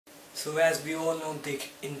So as we all know, the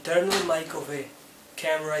internal mic of a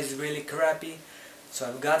camera is really crappy. So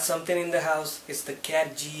I've got something in the house. It's the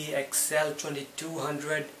Cad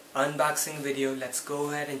GXL2200 unboxing video. Let's go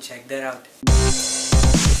ahead and check that out.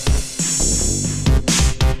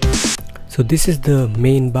 So this is the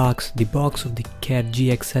main box, the box of the Cad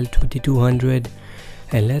GXL2200,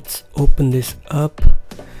 and let's open this up.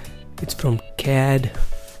 It's from CAD,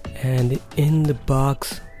 and in the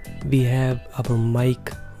box we have our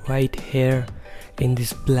mic right here in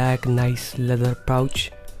this black nice leather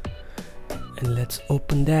pouch. And let's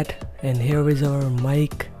open that, and here is our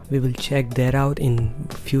mic. We will check that out in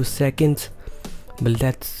a few seconds, but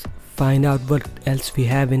let's find out what else we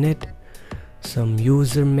have in it. Some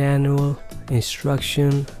user manual,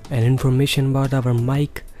 instruction and information about our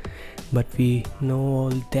mic, but we know all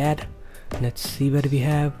that. Let's see what we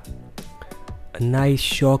have. A nice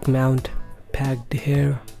shock mount packed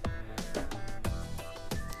here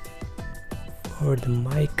for the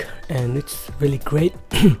mic, and it's really great.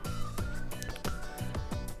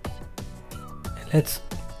 Let's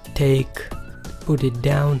put it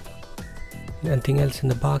down, nothing else in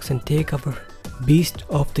the box, and take our beast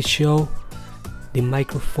of the show, the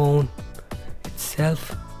microphone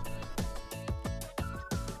itself.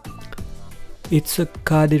 It's a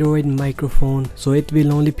cardioid microphone, so it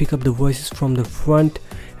will only pick up the voices from the front,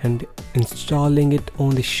 and installing it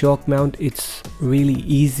on the shock mount, it's really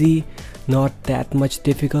easy, not that much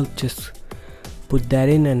difficult. Just put that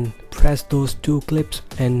in and press those two clips,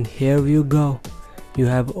 and here you go. You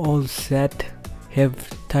have all set. Have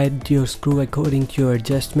tied your screw according to your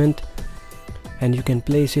adjustment, and you can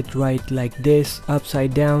place it right like this,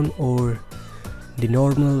 upside down or the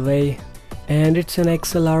normal way. And it's an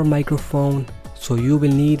XLR microphone, so you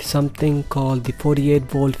will need something called the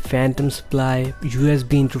 48-volt phantom supply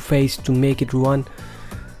USB interface to make it run.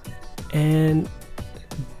 And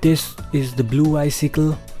this is the blue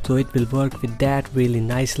Icicle, so it will work with that really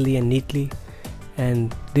nicely and neatly.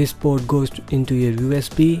 And this port goes into your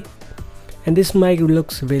USB, and this mic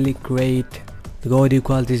looks really great. The audio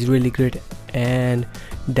quality is really great. And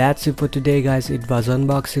that's it for today, guys. It was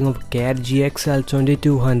unboxing of Cad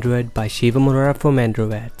GXL2200 by Shiva Monora from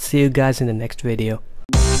Android. See you guys in the next video.